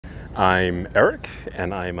I'm Eric,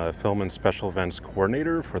 and I'm a film and special events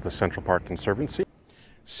coordinator for the Central Park Conservancy.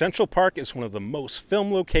 Central Park is one of the most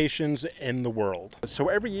film locations in the world. So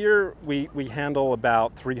every year we handle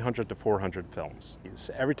about 300 to 400 films.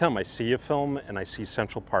 Every time I see a film and I see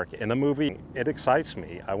Central Park in a movie, it excites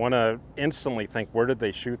me. I want to instantly think, where did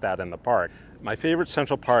they shoot that in the park? My favorite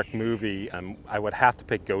Central Park movie, I would have to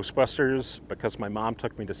pick Ghostbusters because my mom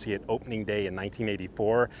took me to see it opening day in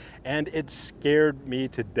 1984, and it scared me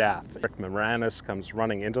to death. Rick Moranis comes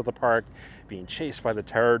running into the park, being chased by the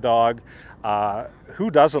terror dog.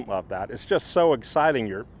 Who doesn't love that? It's just so exciting.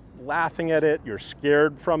 You're laughing at it, you're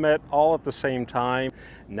scared from it, all at the same time.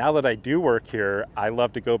 Now that I do work here, I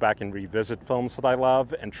love to go back and revisit films that I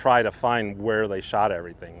love and try to find where they shot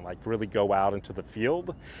everything, like really go out into the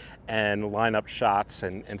field and line up shots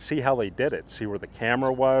and see how they did it, see where the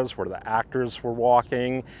camera was, where the actors were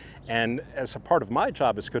walking. And as a part of my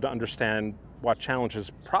job, it's good to understand what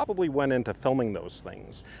challenges probably went into filming those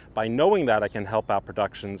things. By knowing that, I can help out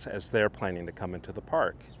productions as they're planning to come into the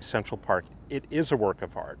park. Central Park, it is a work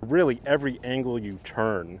of art. Really, every angle you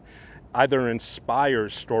turn either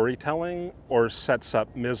inspires storytelling or sets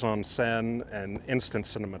up mise-en-scène and instant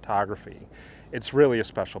cinematography. It's really a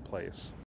special place.